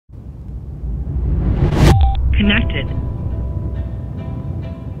connected.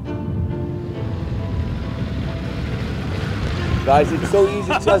 Guys, it's so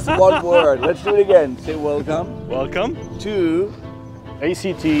easy, just one word. Let's do it again. Say welcome. Welcome To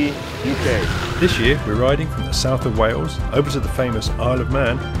ACT UK. This year we're riding from the south of Wales over to the famous Isle of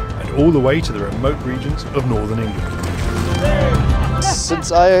Man and all the way to the remote regions of northern England.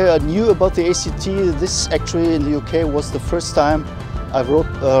 Since I knew about the ACT, this actually in the UK was the first time I rode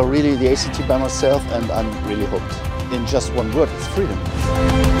really the ACT by myself, and I'm really hooked. In just one word, it's freedom.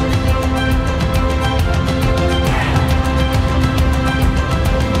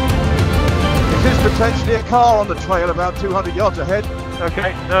 This is potentially a car on the trail about 200 yards ahead.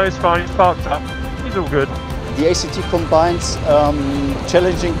 Okay, no, it's fine, it's parked up. It's all good. The ACT combines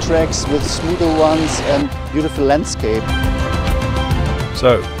challenging tracks with smoother ones and beautiful landscape.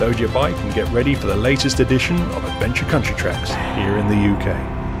 So load your bike and get ready for the latest edition of Adventure Country Tracks here in the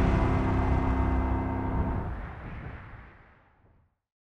UK.